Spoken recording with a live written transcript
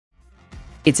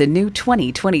It's a new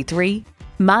 2023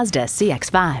 Mazda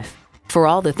CX-5. For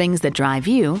all the things that drive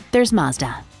you, there's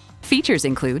Mazda. Features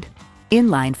include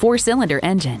inline 4-cylinder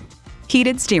engine,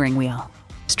 heated steering wheel,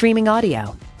 streaming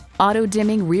audio,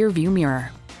 auto-dimming rear view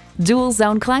mirror, dual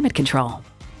zone climate control,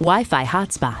 Wi-Fi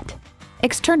hotspot,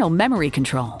 external memory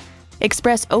control,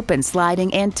 express open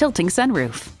sliding and tilting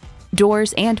sunroof,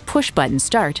 doors and push-button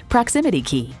start proximity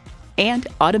key, and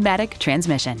automatic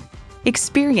transmission.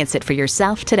 Experience it for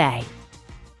yourself today.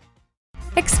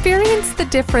 Experience the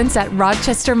difference at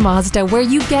Rochester Mazda, where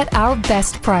you get our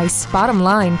best price. Bottom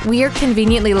line, we are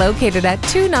conveniently located at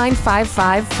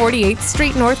 2955 48th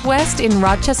Street Northwest in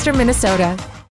Rochester, Minnesota.